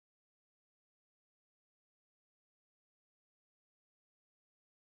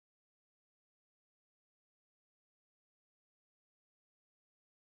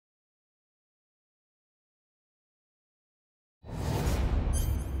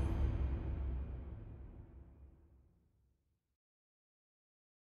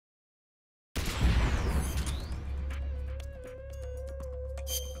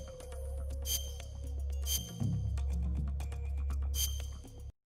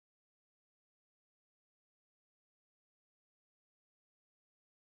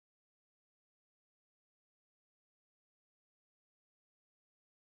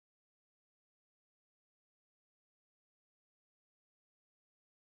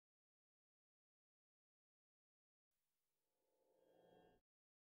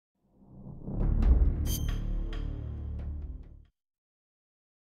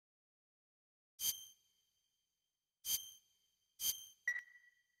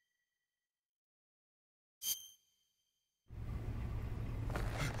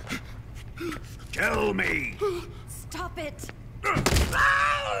Tell me! Stop it!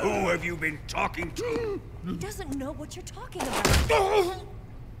 Who have you been talking to? He doesn't know what you're talking about.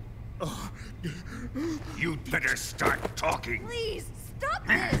 You'd better start talking. Please, stop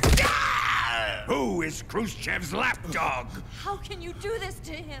this! Who is Khrushchev's lapdog? How can you do this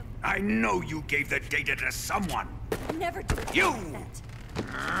to him? I know you gave the data to someone. Never do You! that.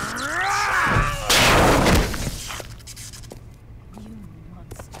 You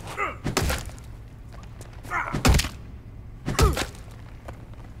monster.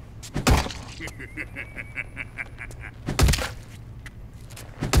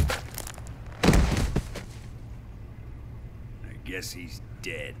 I guess he's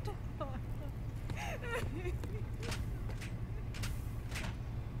dead.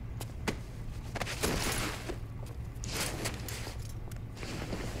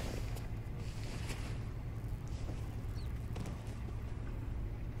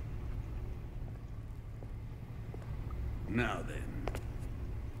 Now then,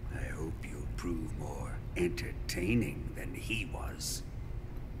 I hope you'll prove more entertaining than he was.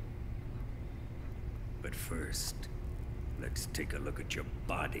 But first, let's take a look at your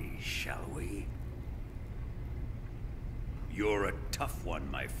body, shall we? You're a tough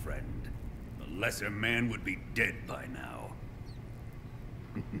one, my friend. A lesser man would be dead by now.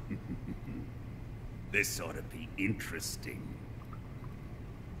 This ought to be interesting.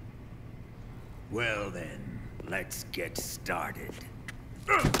 Well then, let's get started.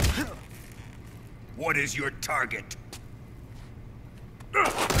 What is your target?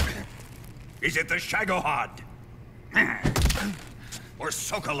 Is it the Shagohod? Or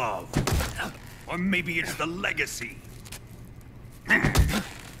Sokolov? Or maybe it's the Legacy?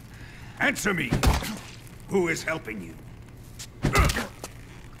 Answer me! Who is helping you?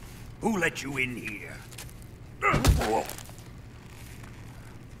 Who let you in here?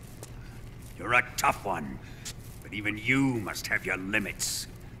 You're a tough one, but even you must have your limits.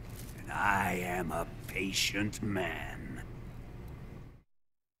 And I am a patient man.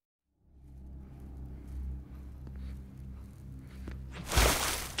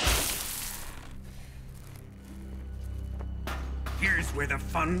 Here's where the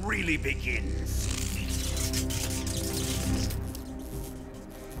fun really begins.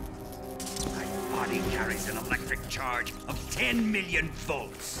 My body carries an electric charge of 10 million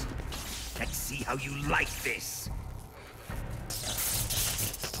volts. Let's see how you like this.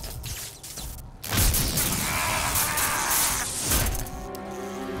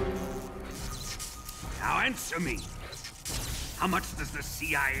 Now answer me. How much does the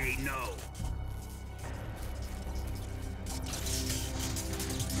CIA know?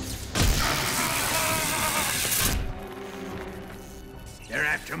 They're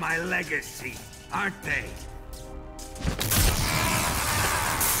after my legacy, aren't they?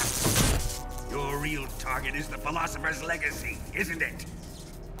 Your real target is the Philosopher's Legacy, isn't it?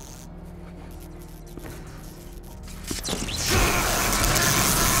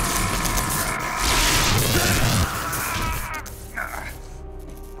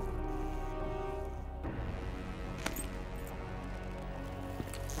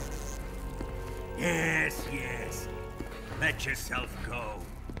 Yes, yes. Let yourself go.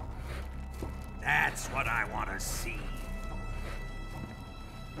 That's what I want to see.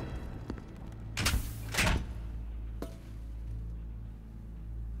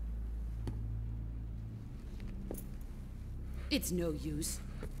 It's no use.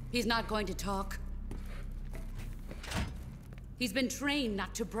 He's not going to talk. He's been trained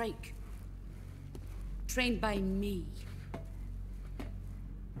not to break. Trained by me.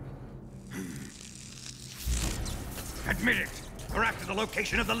 Admit it! We're after the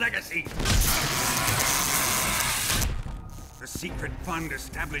location of the Legacy! The secret fund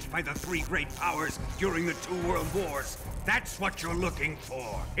established by the three great powers during the 2 world wars. That's what you're looking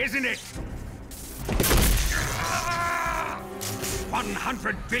for, isn't it?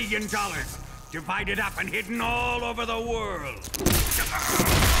 $100 billion, divided up and hidden all over the world.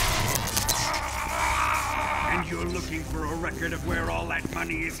 And you're looking for a record of where all that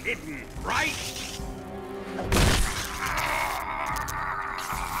money is hidden, right?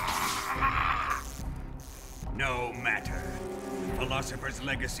 No matter. Philosopher's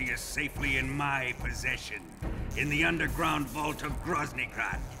Legacy is safely in my possession, in the underground vault of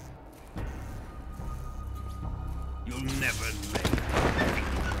Groznygrad. You'll never lay a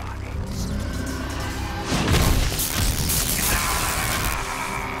finger on it.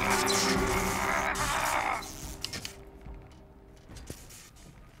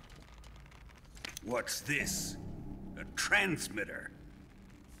 What's this? A transmitter?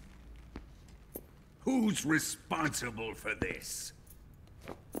 Who's responsible for this?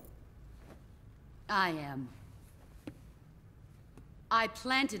 I am. I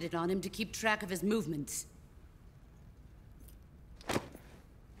planted it on him to keep track of his movements.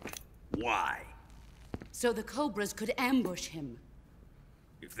 Why? So the Cobras could ambush him.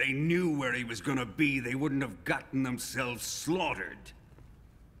 If they knew where he was gonna be, they wouldn't have gotten themselves slaughtered.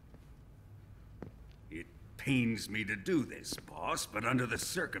 It pains me to do this, boss, but under the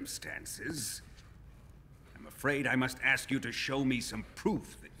circumstances, I'm afraid I must ask you to show me some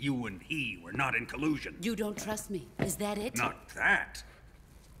proof that you and he were not in collusion. You don't trust me, is that it? Not that,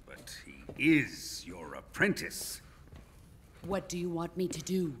 but he is your apprentice. What do you want me to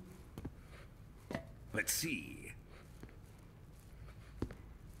do? Let's see.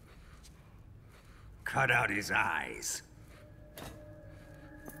 Cut out his eyes.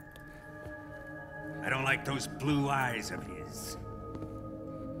 I don't like those blue eyes of his.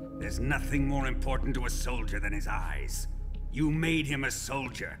 There's nothing more important to a soldier than his eyes. You made him a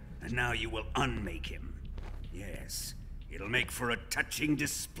soldier, and now you will unmake him. Yes, it'll make for a touching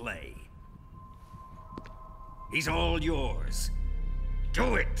display. He's all yours.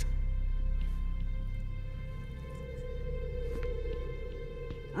 Do it!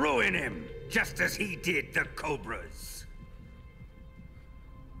 Ruin him, just as he did the Cobras.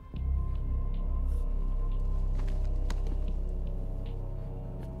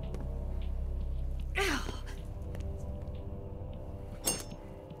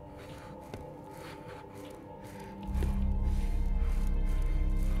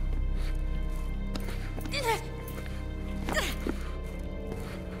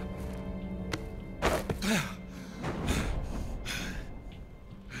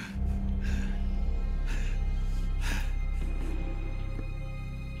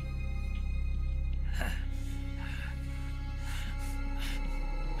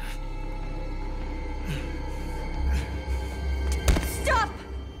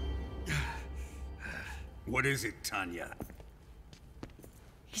 What is it, Tanya?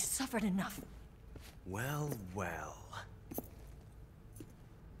 He's suffered enough. Well, well.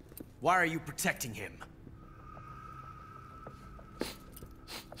 Why are you protecting him?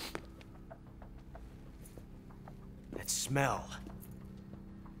 That smell.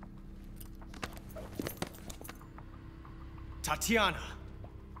 Tatiana!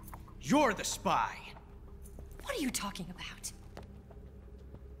 You're the spy! What are you talking about?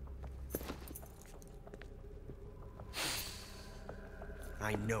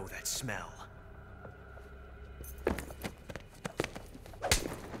 I know that smell.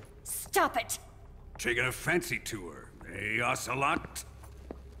 Stop it! Taking a fancy to her, eh, Ocelot?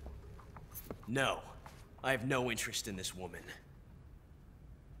 No. I have no interest in this woman.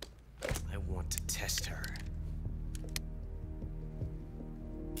 I want to test her.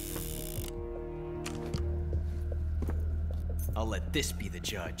 I'll let this be the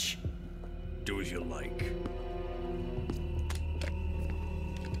judge. Do as you like.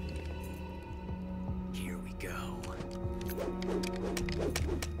 Here we go.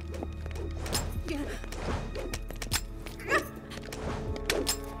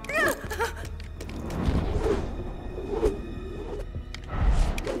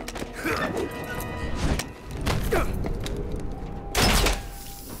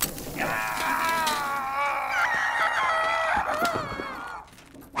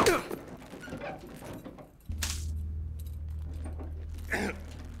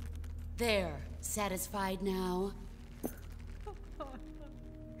 There. Satisfied now?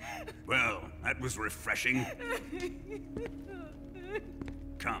 Well, that was refreshing.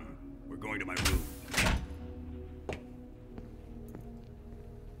 Come, we're going to my room.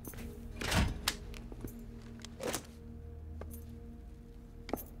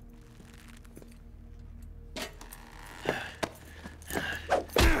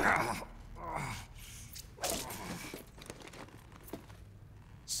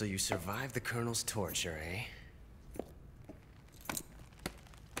 So you survived the Colonel's torture, eh?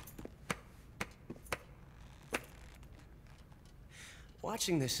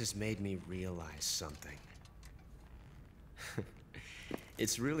 Watching this has made me realize something.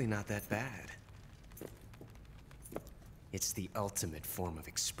 It's really not that bad. It's the ultimate form of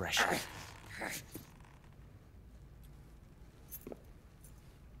expression.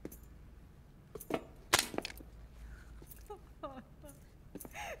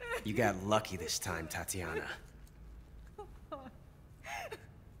 You got lucky this time, Tatiana.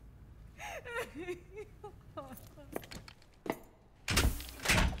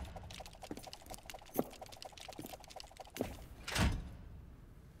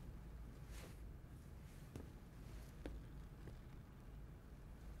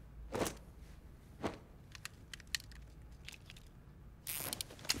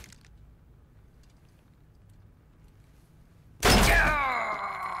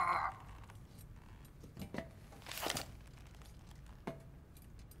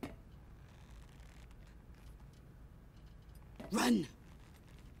 Run!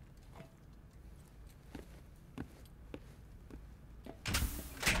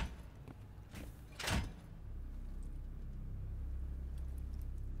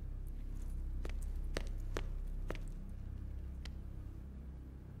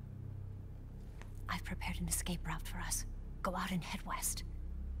 I've prepared an escape route for us. Go out and head west.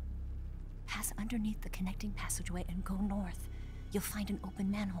 Pass underneath the connecting passageway and go north. You'll find an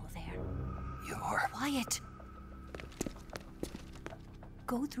open manhole there. You're... Quiet!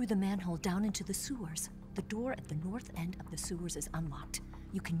 Go through the manhole down into the sewers. The door at the north end of the sewers is unlocked.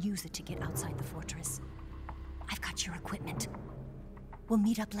 You can use it to get outside the fortress. I've got your equipment. We'll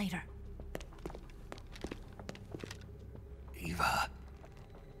meet up later. Eva...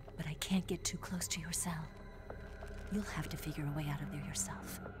 But I can't get too close to your cell. You'll have to figure a way out of there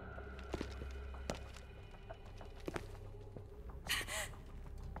yourself.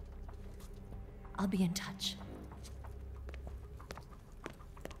 I'll be in touch.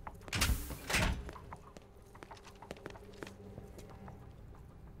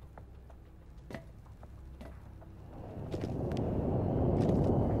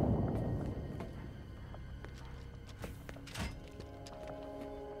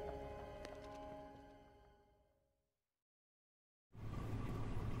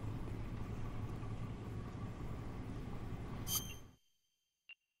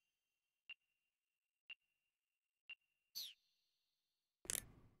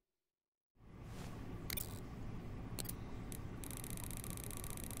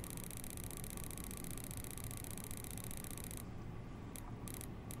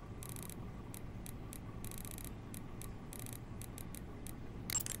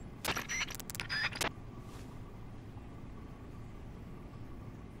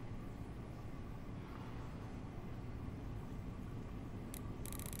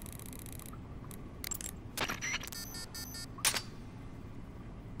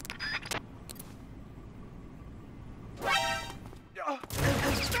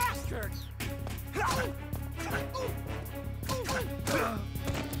 Bastard!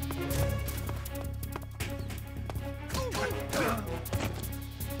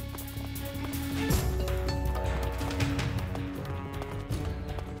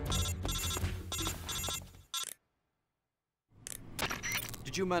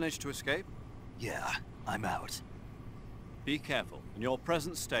 Did you manage to escape? Yeah, I'm out. Be careful. In your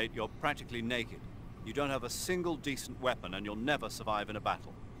present state, you're practically naked. You don't have a single decent weapon, and you'll never survive in a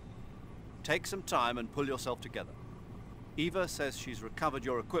battle. Take some time and pull yourself together. Eva says she's recovered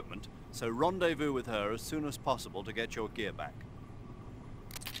your equipment, so rendezvous with her as soon as possible to get your gear back.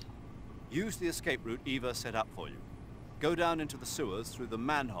 Use the escape route Eva set up for you. Go down into the sewers through the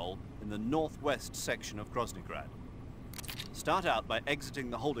manhole in the northwest section of Groznygrad. Start out by exiting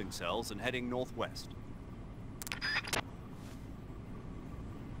the holding cells and heading northwest.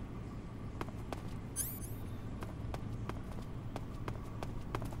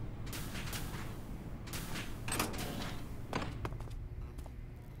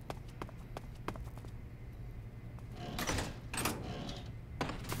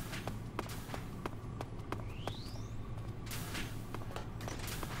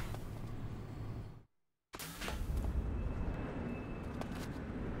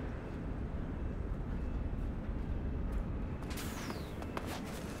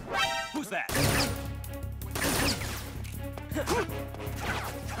 Who's that?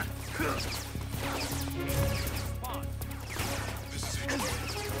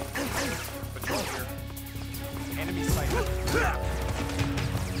 Patrol here. Enemy sighted.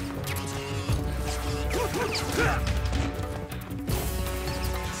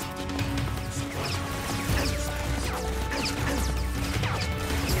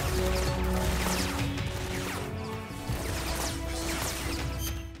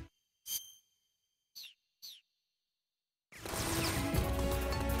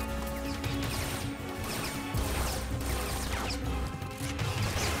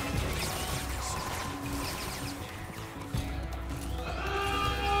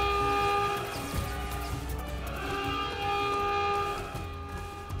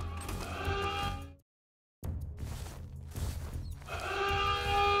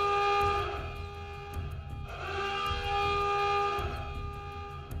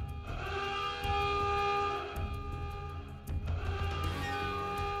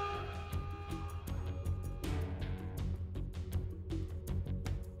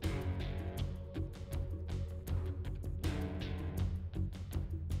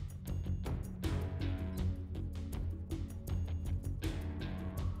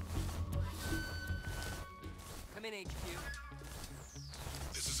 Come in, HQ.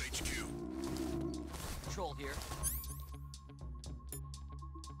 This is HQ. Patrol here.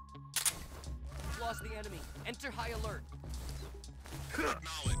 lost the enemy. Enter high alert.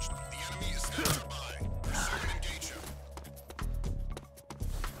 Acknowledged. The enemy is standing by. Pursue and engage him.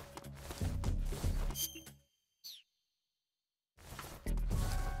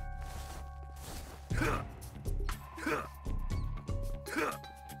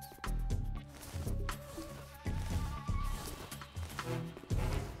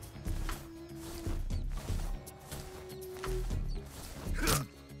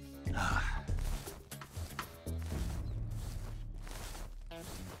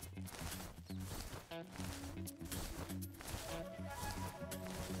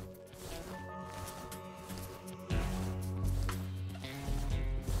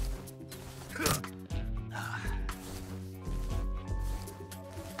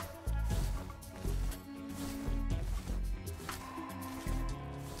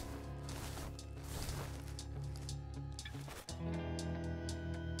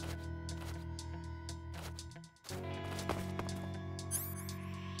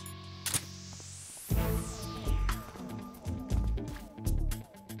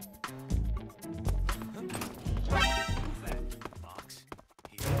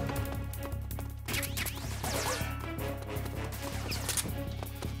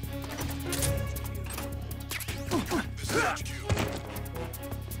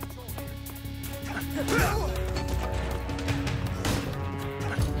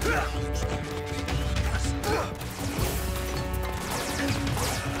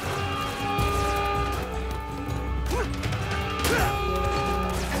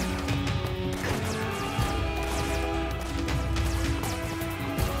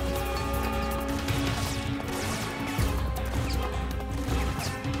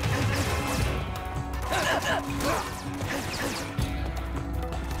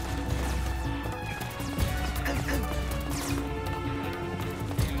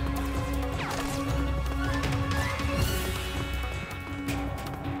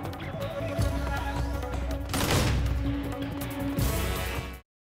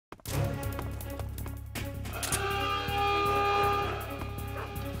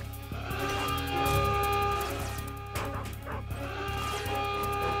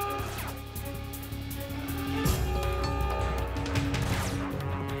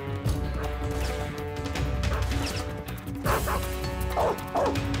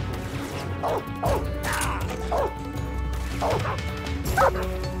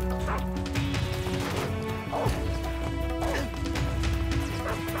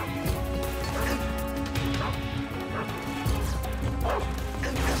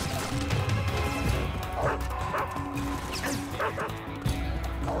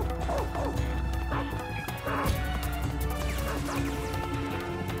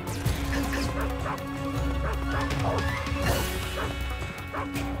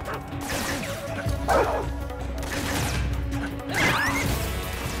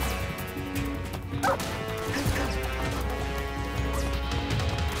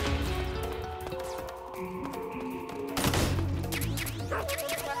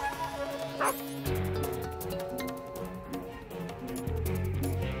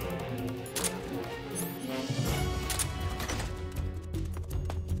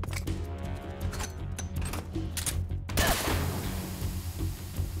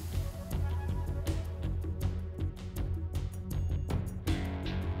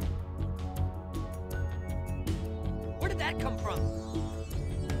 Where did that come from?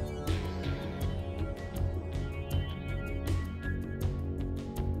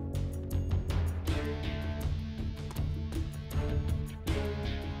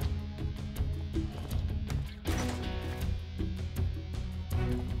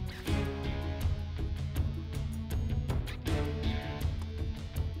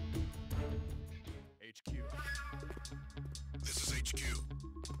 HQ. This is HQ.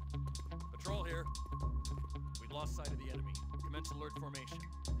 Patrol here. We've lost sight of the enemy. Commence alert formation.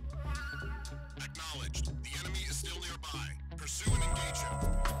 Acknowledged. The enemy is still nearby. Pursue and engage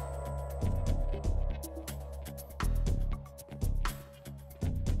him.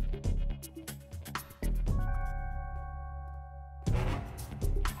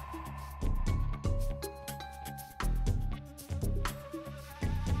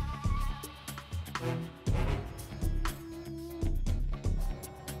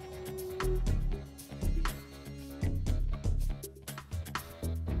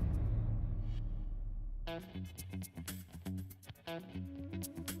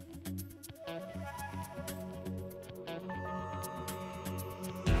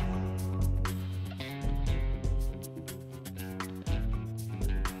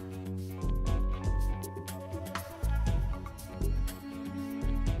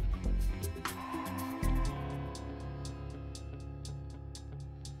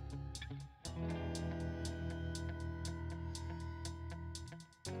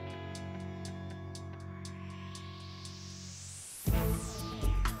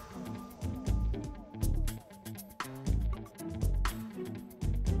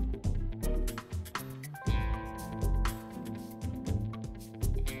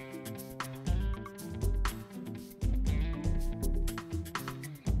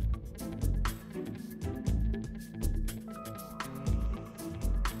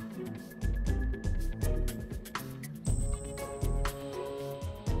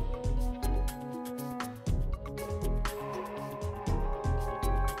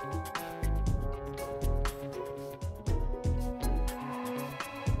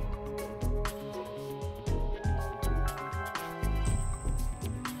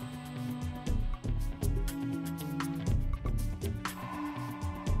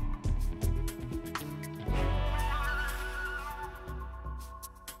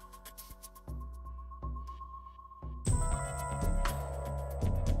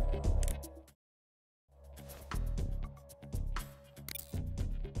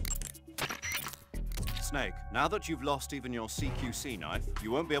 Snake, now that you've lost even your CQC knife,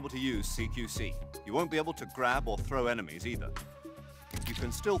 you won't be able to use CQC. You won't be able to grab or throw enemies either. You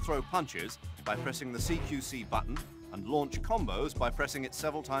can still throw punches by pressing the CQC button and launch combos by pressing it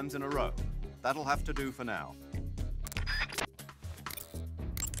several times in a row. That'll have to do for now.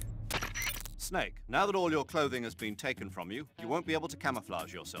 Snake, now that all your clothing has been taken from you, you won't be able to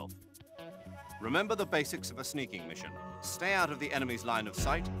camouflage yourself. Remember the basics of a sneaking mission. Stay out of the enemy's line of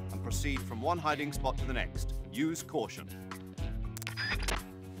sight and proceed from one hiding spot to the next. Use caution.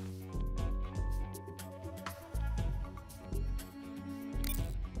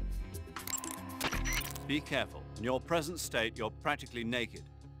 Be careful. In your present state, you're practically naked.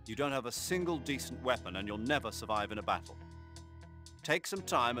 You don't have a single decent weapon and you'll never survive in a battle. Take some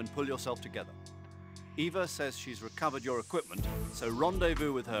time and pull yourself together. Eva says she's recovered your equipment, so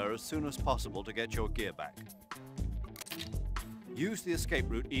rendezvous with her as soon as possible to get your gear back. Use the escape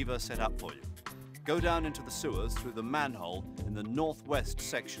route Eva set up for you. Go down into the sewers through the manhole in the northwest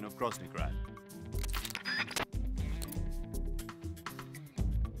section of Groznygrad.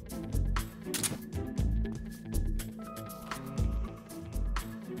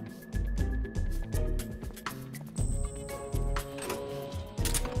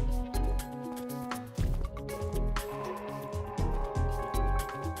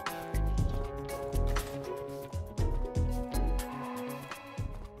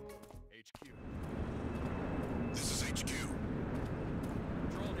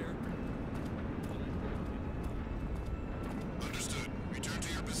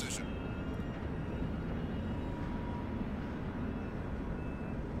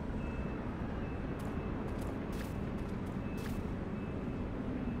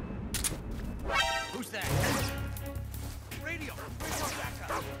 Who's that? Radio! Radio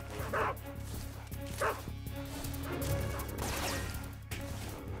backup!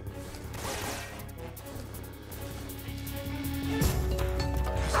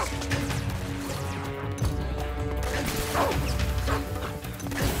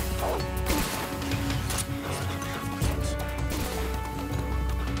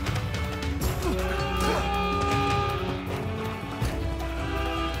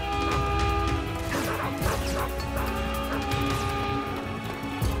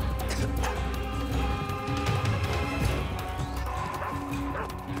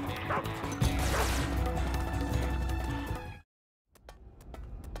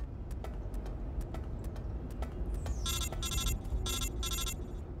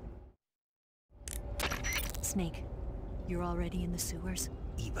 Snake, you're already in the sewers?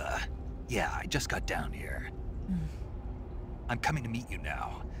 Eva. Yeah, I just got down here. I'm coming to meet you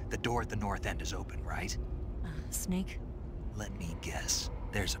now. The door at the north end is open, right? Snake? Let me guess.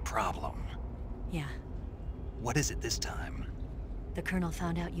 There's a problem. Yeah. What is it this time? The Colonel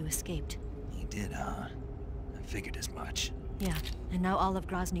found out you escaped. He did, huh? I figured as much. Yeah, and now all of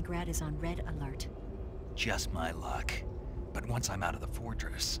Groznygrad is on red alert. Just my luck. But once I'm out of the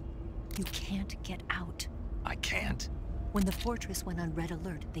fortress... You can't get out. I can't? When the fortress went on red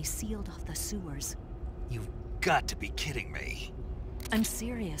alert, they sealed off the sewers. You've got to be kidding me. I'm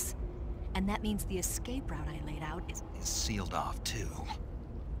serious. And that means the escape route I laid out is sealed off, too.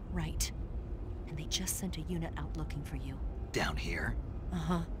 Right. And they just sent a unit out looking for you. Down here?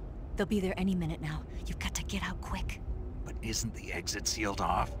 Uh-huh. They'll be there any minute now. You've got to get out quick. But isn't the exit sealed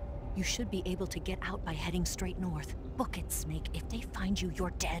off? You should be able to get out by heading straight north. Book it, Snake. If they find you,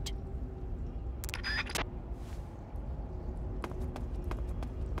 you're dead.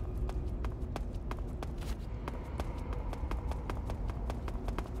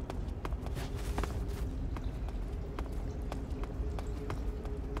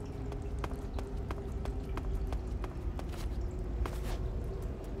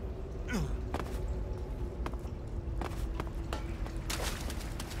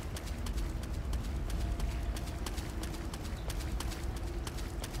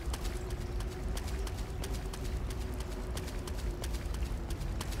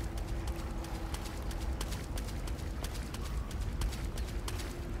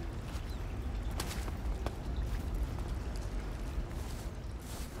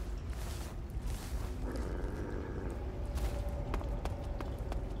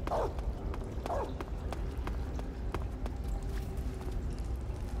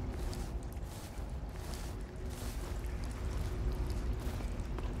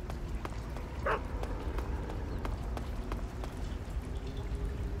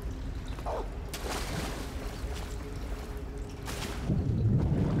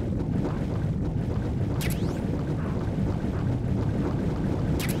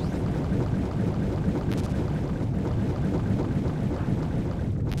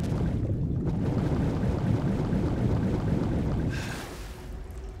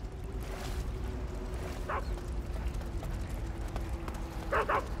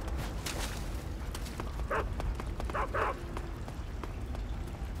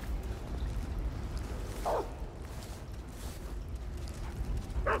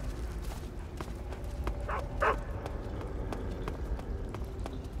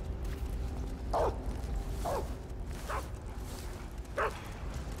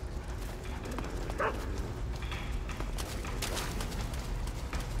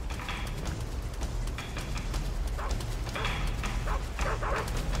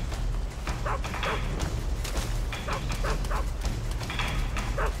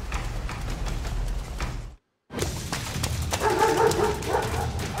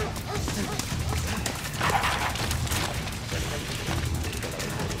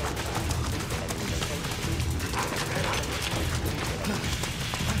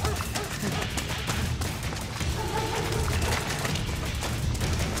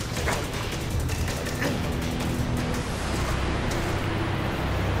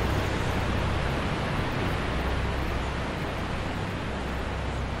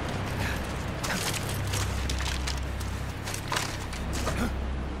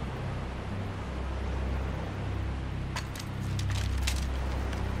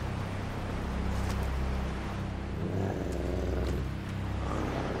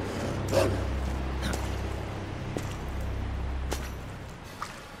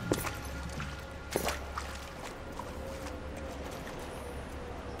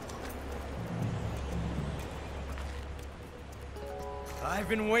 I've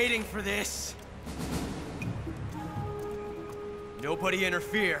been waiting for this. Nobody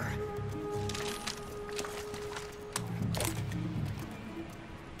interfere.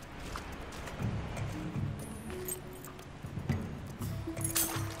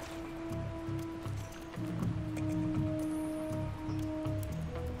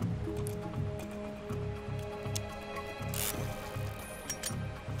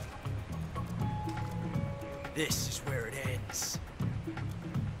 This is where it ends.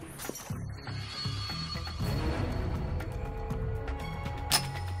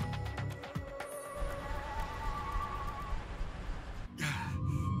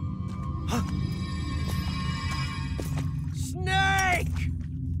 Snake!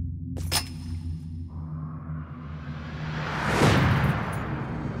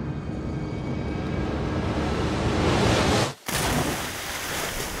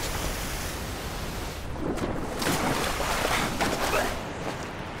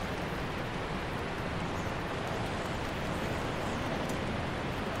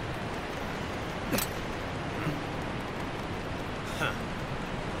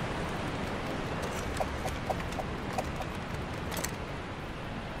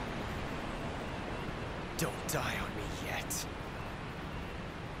 Don't die on me yet.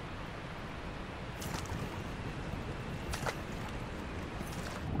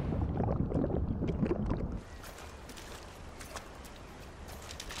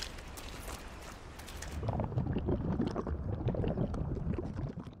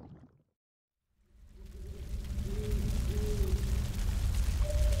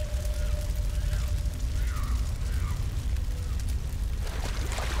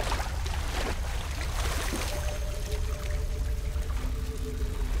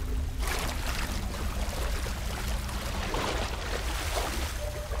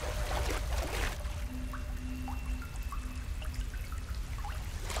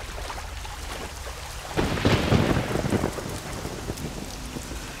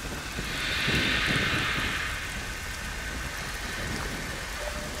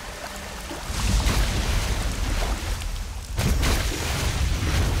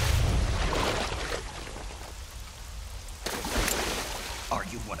 Are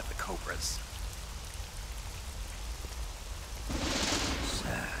you one of the Cobras?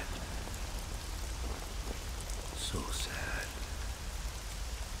 Sad. So sad.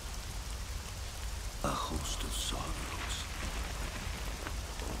 A host of sorrows.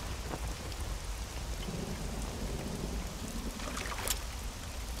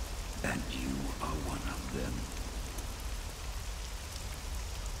 And you are one of them.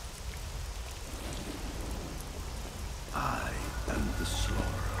 I am the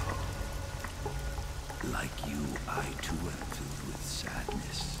Slaughterer. Like you, I too am filled with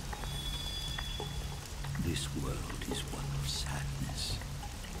sadness. This world is one of sadness.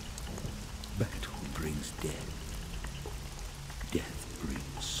 Battle brings death. Death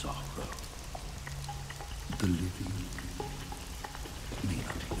brings sorrow. The living may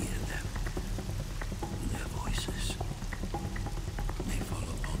not hear them. Their voices may fall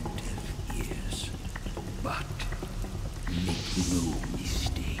upon deaf ears. But make no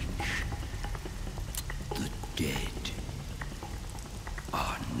mistake, the dead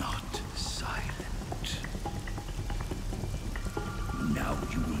are not silent. Now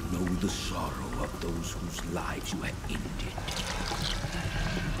you will know the sorrow of those whose lives you have ended.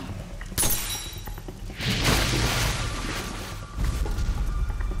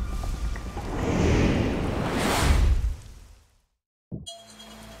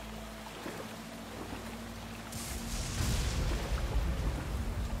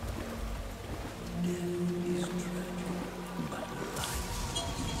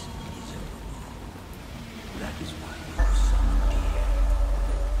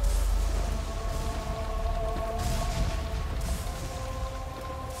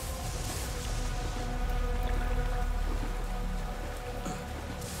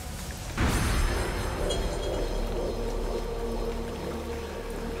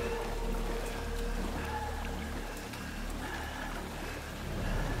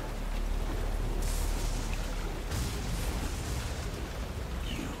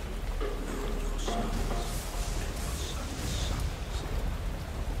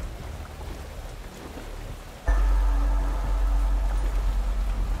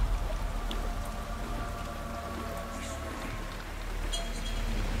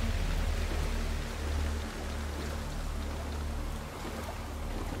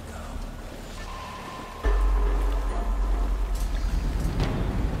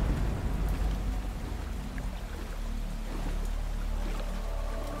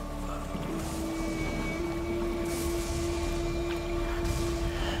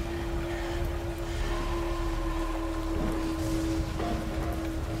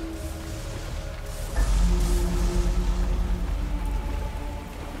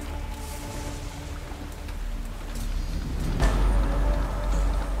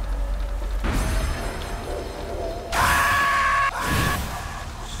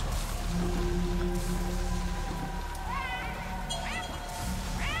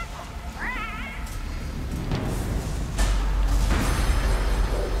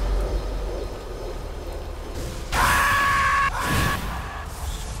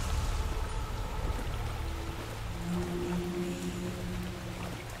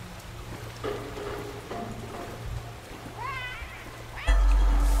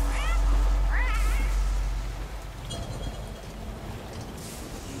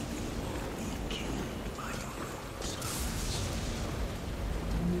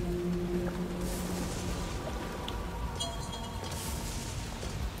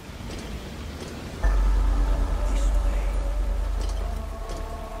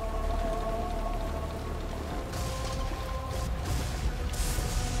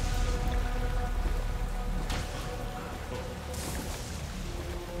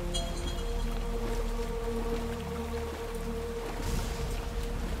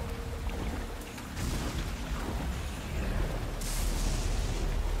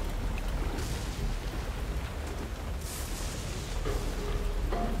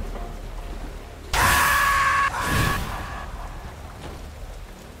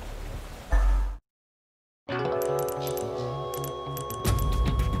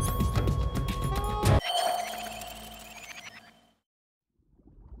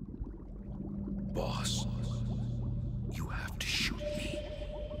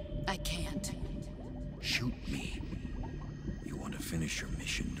 finish your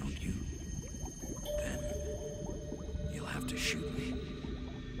mission, don't you? Then you'll have to shoot me.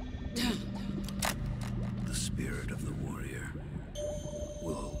 The spirit of the warrior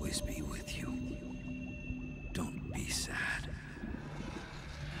will always be with you. Don't be sad.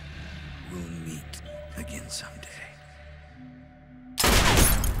 We'll meet again someday.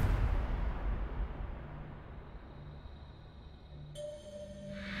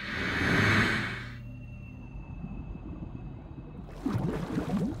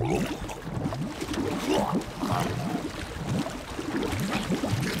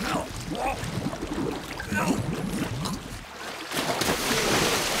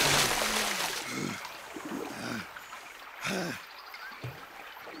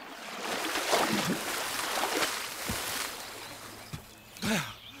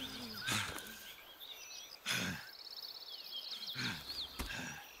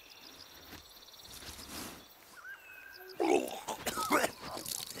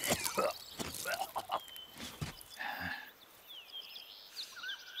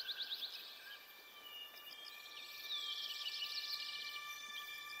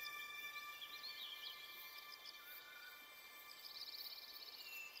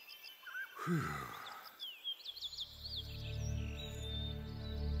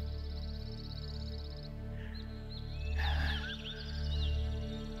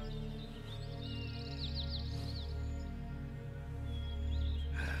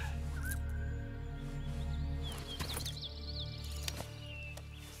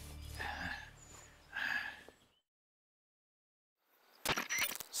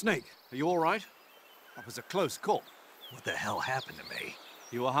 Snake, are you all right? That was a close call. What the hell happened to me?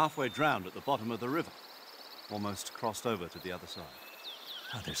 You were halfway drowned at the bottom of the river. Almost crossed over to the other side.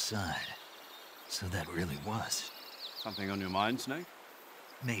 Other side? So that really was. Something on your mind, Snake?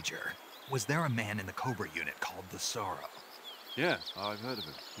 Major, was there a man in the Cobra unit called the Sorrow? Yes, I've heard of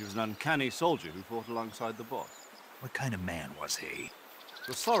him. He was an uncanny soldier who fought alongside the boss. What kind of man was he?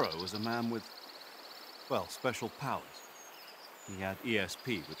 The Sorrow was a man with, well, special powers. He had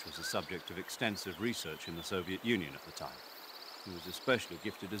ESP, which was the subject of extensive research in the Soviet Union at the time. He was especially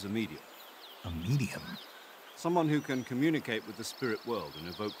gifted as a medium. A medium? Someone who can communicate with the spirit world and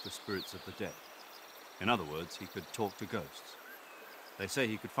evoke the spirits of the dead. In other words, he could talk to ghosts. They say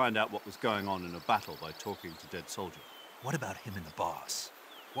he could find out what was going on in a battle by talking to dead soldiers. What about him and the boss?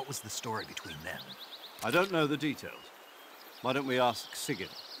 What was the story between them? I don't know the details. Why don't we ask Sigurd?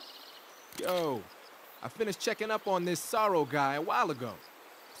 Yo, I finished checking up on this Sorrow guy a while ago.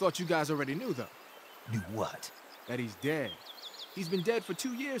 Thought you guys already knew, though. Knew what? That he's dead. He's been dead for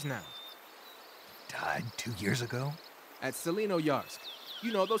 2 years now. Died 2 years ago? At Selino-Yarsk.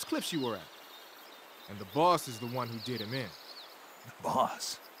 You know, those cliffs you were at. And the boss is the one who did him in. The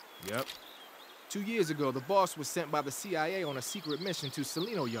boss? Yep. 2 years ago, the boss was sent by the CIA on a secret mission to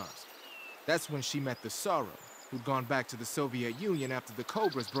Selino-Yarsk. That's when she met the Sorrow, who'd gone back to the Soviet Union after the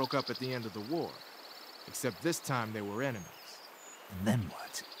Cobras broke up at the end of the war. Except this time they were enemies. And then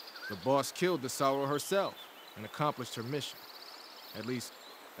what? The boss killed the Sorrow herself and accomplished her mission. At least,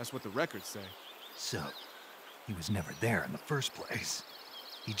 that's what the records say. So, he was never there in the first place.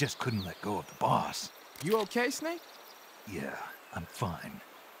 He just couldn't let go of the boss. You okay, Snake? Yeah, I'm fine.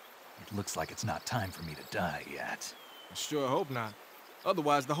 It looks like it's not time for me to die yet. I sure hope not.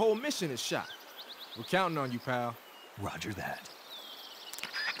 Otherwise, the whole mission is shot. We're counting on you, pal. Roger that.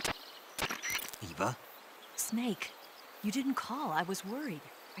 Eva? Snake, you didn't call. I was worried.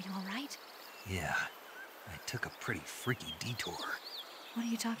 Are you all right? Yeah, I took a pretty freaky detour. What are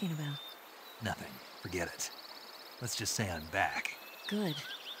you talking about? Nothing. Forget it. Let's just say I'm back. Good.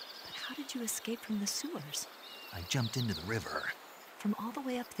 But how did you escape from the sewers? I jumped into the river. From all the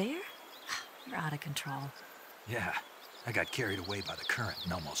way up there? You're out of control. Yeah, I got carried away by the current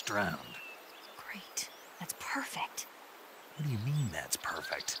and almost drowned. Great. That's perfect. What do you mean that's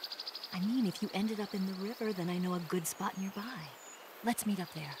perfect? I mean, if you ended up in the river, then I know a good spot nearby. Let's meet up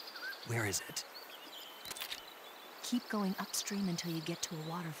there. Where is it? Keep going upstream until you get to a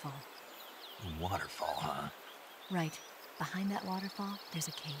waterfall. A waterfall, huh? Right. Behind that waterfall, there's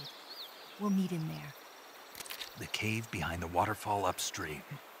a cave. We'll meet in there. The cave behind the waterfall upstream.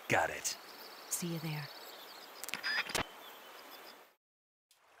 Got it. See you there.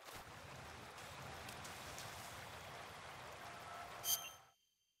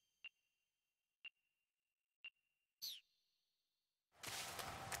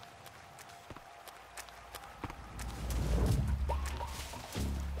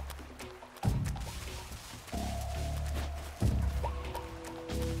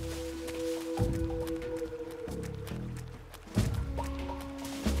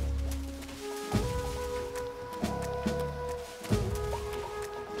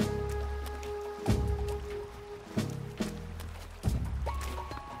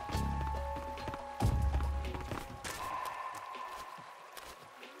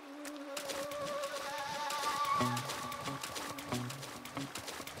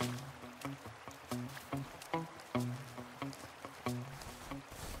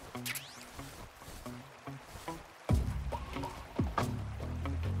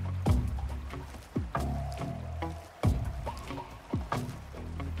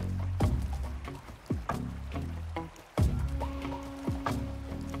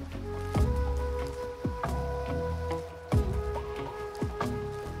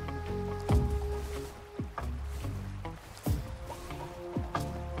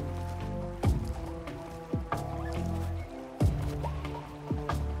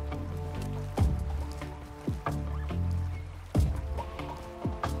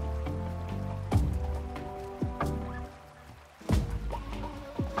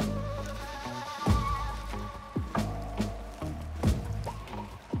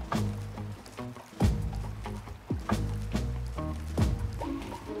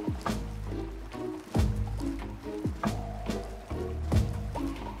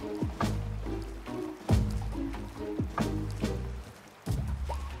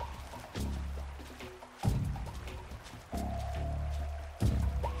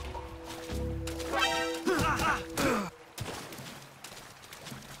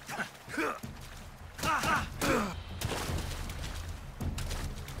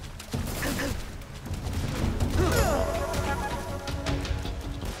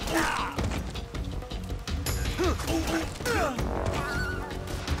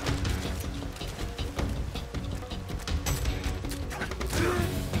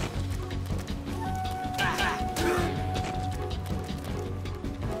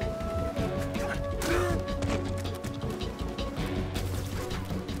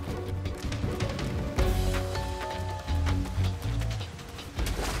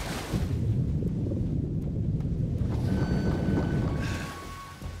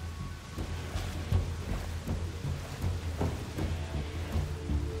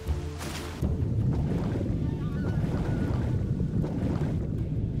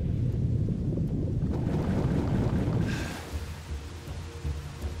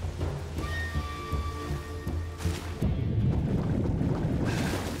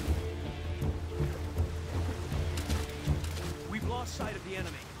 Sight of the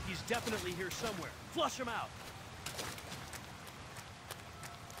enemy. He's definitely here somewhere. Flush him out.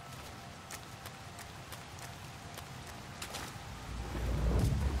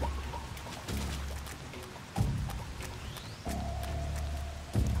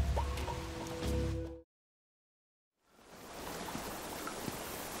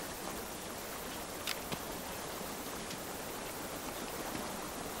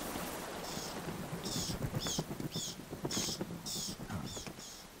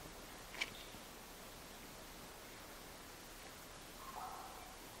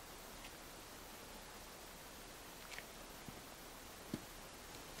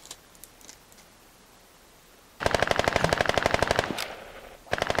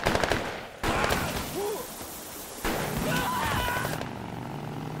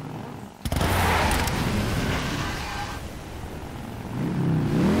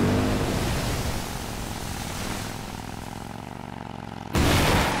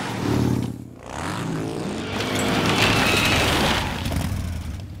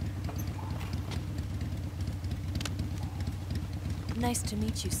 Nice to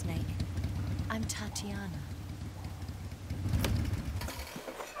meet you, Snake. I'm Tatiana.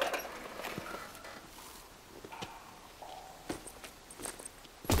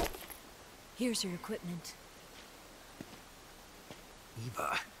 Here's your equipment.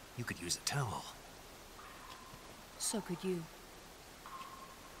 Eva, you could use a towel. So could you.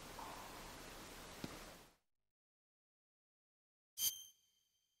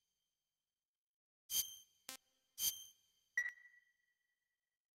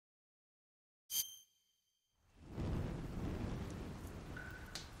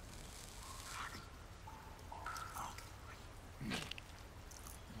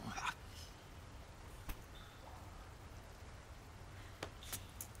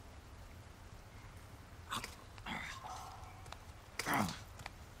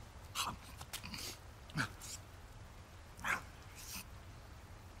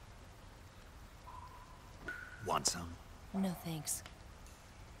 Want some? No, thanks.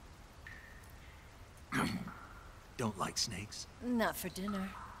 Don't like snakes? Not for dinner.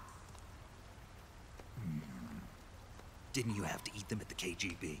 Didn't you have to eat them at the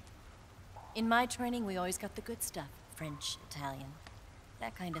KGB? In my training, we always got the good stuff. French, Italian,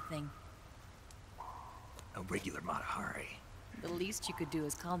 that kind of thing. A regular Mata Hari. The least you could do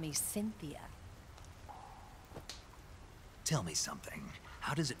is call me Cynthia. Tell me something.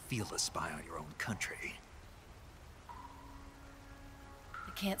 How does it feel to spy on your own country?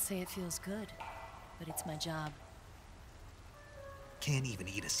 I can't say it feels good, but it's my job. Can't even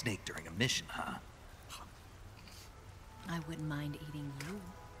eat a snake during a mission, huh? I wouldn't mind eating you.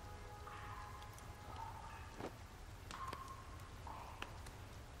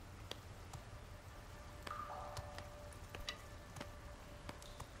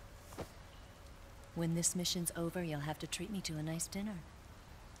 When this mission's over, you'll have to treat me to a nice dinner.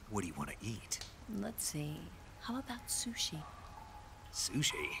 What do you want to eat? Let's see. How about sushi?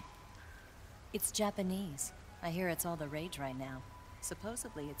 Sushi? It's Japanese. I hear it's all the rage right now.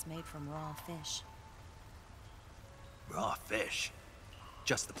 Supposedly it's made from raw fish. Raw fish?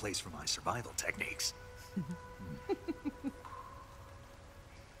 Just the place for my survival techniques.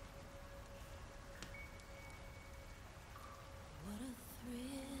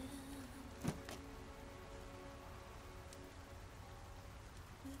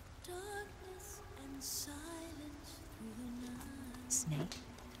 Snake?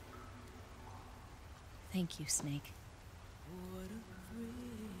 Thank you, Snake.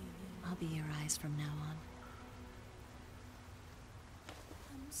 I'll be your eyes from now on.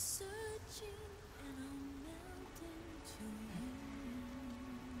 I'm searching and I'm melting to you.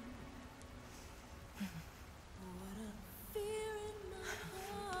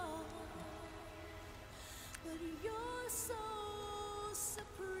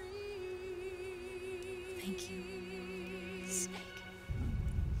 Thank you, Snake.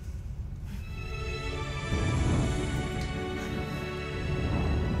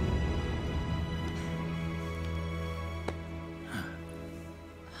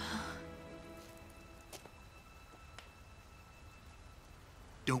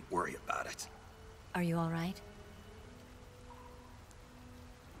 Don't worry about it. Are you all right?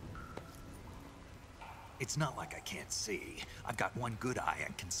 It's not like I can't see. I've got one good eye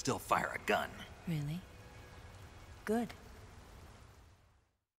and can still fire a gun. Really? Good.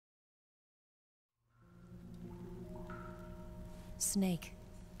 Snake,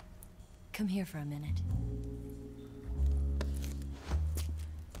 come here for a minute.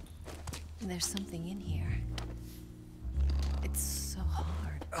 There's something in here. It's so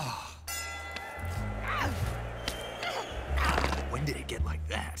hard. Oh. When did it get like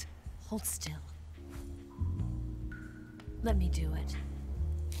that? Hold still. Let me do it.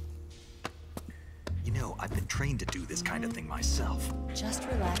 You know, I've been trained to do this kind of thing myself. Just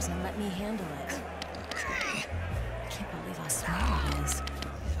relax and let me handle it. Okay. I can't believe how small it is.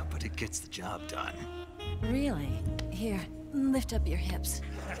 Yeah, but it gets the job done. Really? Here, lift up your hips.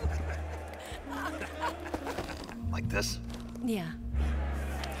 Like this? Yeah.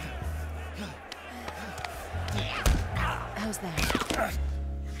 How's that?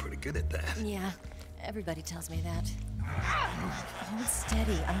 You're pretty good at that. Yeah, everybody tells me that. Hold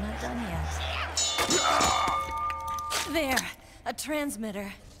steady, I'm not done yet. There, a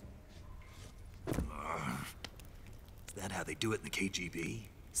transmitter. Is that how they do it in the KGB?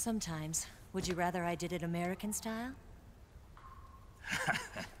 Sometimes. Would you rather I did it American style?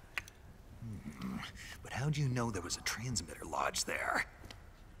 But how'd you know there was a transmitter lodged there?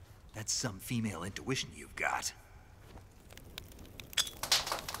 That's some female intuition you've got.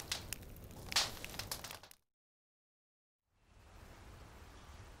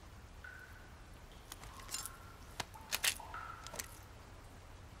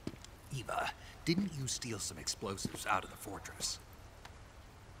 Eva, didn't you steal some explosives out of the fortress?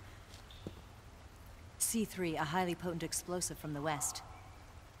 C3, a highly potent explosive from the west.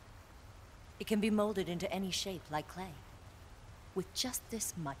 It can be molded into any shape, like clay. With just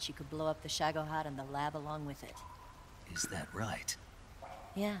this much, you could blow up the Shagohod and the lab along with it. Is that right?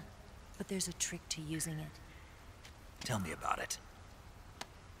 Yeah, but there's a trick to using it. Tell me about it.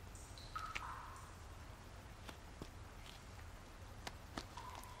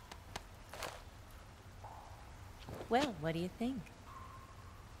 Well, what do you think?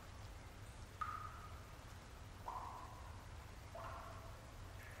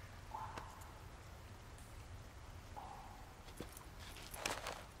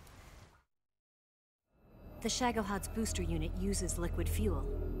 The Shagohod's booster unit uses liquid fuel.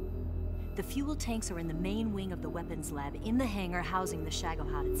 The fuel tanks are in the main wing of the weapons lab in the hangar housing the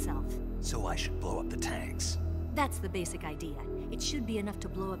Shagohod itself. So I should blow up the tanks. That's the basic idea. It should be enough to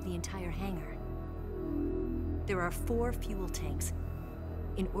blow up the entire hangar. There are 4 fuel tanks.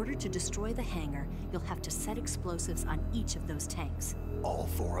 In order to destroy the hangar, you'll have to set explosives on each of those tanks. All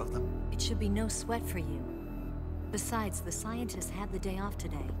 4 of them? It should be no sweat for you. Besides, the scientists had the day off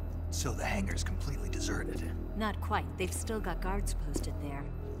today. So the hangar's completely deserted. Not quite. They've still got guards posted there.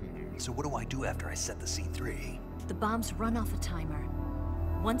 So what do I do after I set the C3? The bombs run off a timer.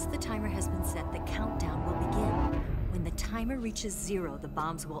 Once the timer has been set, the countdown will begin. When the timer reaches 0, the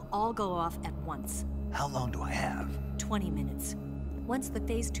bombs will all go off at once. How long do I have? 20 minutes. Once the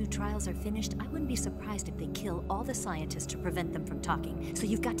Phase 2 trials are finished, I wouldn't be surprised if they kill all the scientists to prevent them from talking. So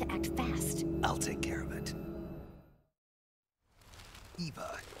you've got to act fast. I'll take care of it.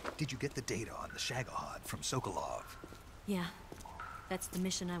 Eva, did you get the data on the Shagohod from Sokolov? Yeah, that's the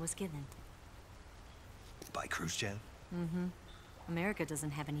mission I was given. By Khrushchev? Mm-hmm. America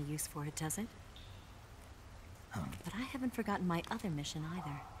doesn't have any use for it, does it? But I haven't forgotten my other mission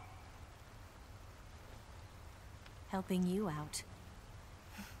either. Helping you out.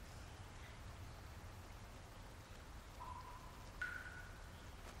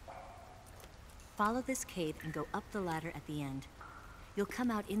 Follow this cave and go up the ladder at the end. You'll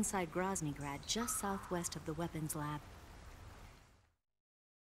come out inside Groznygrad, just southwest of the weapons lab.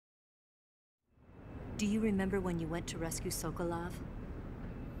 Do you remember when you went to rescue Sokolov?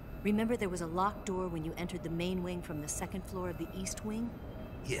 Remember there was a locked door when you entered the main wing from the 2nd floor of the east wing?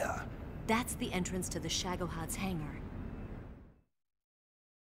 Yeah. That's the entrance to the Shagohod's hangar.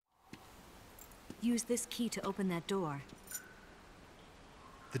 Use this key to open that door.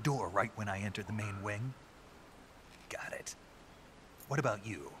 The door right when I entered the main wing? Got it. What about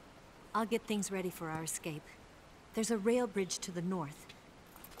you? I'll get things ready for our escape. There's a rail bridge to the north.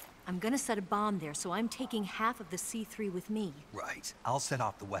 I'm gonna set a bomb there, so I'm taking half of the C3 with me. Right. I'll set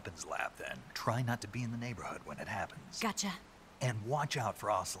off the weapons lab then. Try not to be in the neighborhood when it happens. Gotcha. And watch out for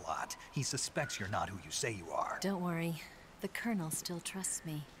Ocelot. He suspects you're not who you say you are. Don't worry. The Colonel still trusts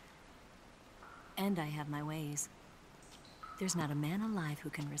me. And I have my ways. There's not a man alive who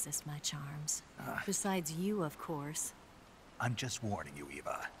can resist my charms. Besides you, of course. I'm just warning you,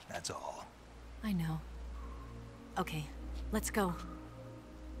 Eva. That's all. I know. Okay, let's go.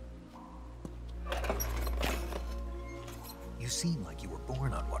 You seem like you were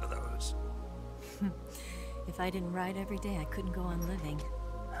born on one of those. If I didn't ride every day, I couldn't go on living.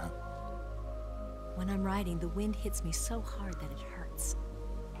 Huh? When I'm riding, the wind hits me so hard that it hurts.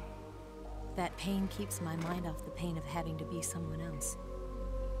 That pain keeps my mind off the pain of having to be someone else.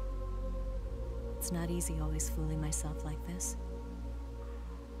 It's not easy always fooling myself like this.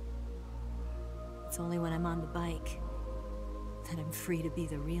 It's only when I'm on the bike that I'm free to be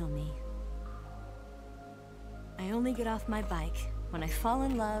the real me. I only get off my bike when I fall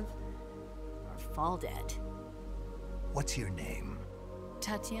in love or fall dead. What's your name?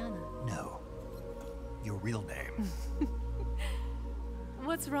 Tatiana. No. Your real name.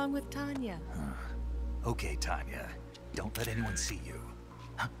 What's wrong with Tanya? Okay, Tanya. Don't let anyone see you.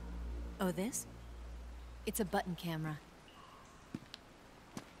 Huh? Oh, this? It's a button camera.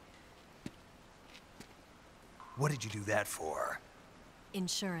 What did you do that for?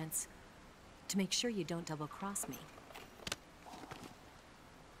 Insurance. To make sure you don't double-cross me.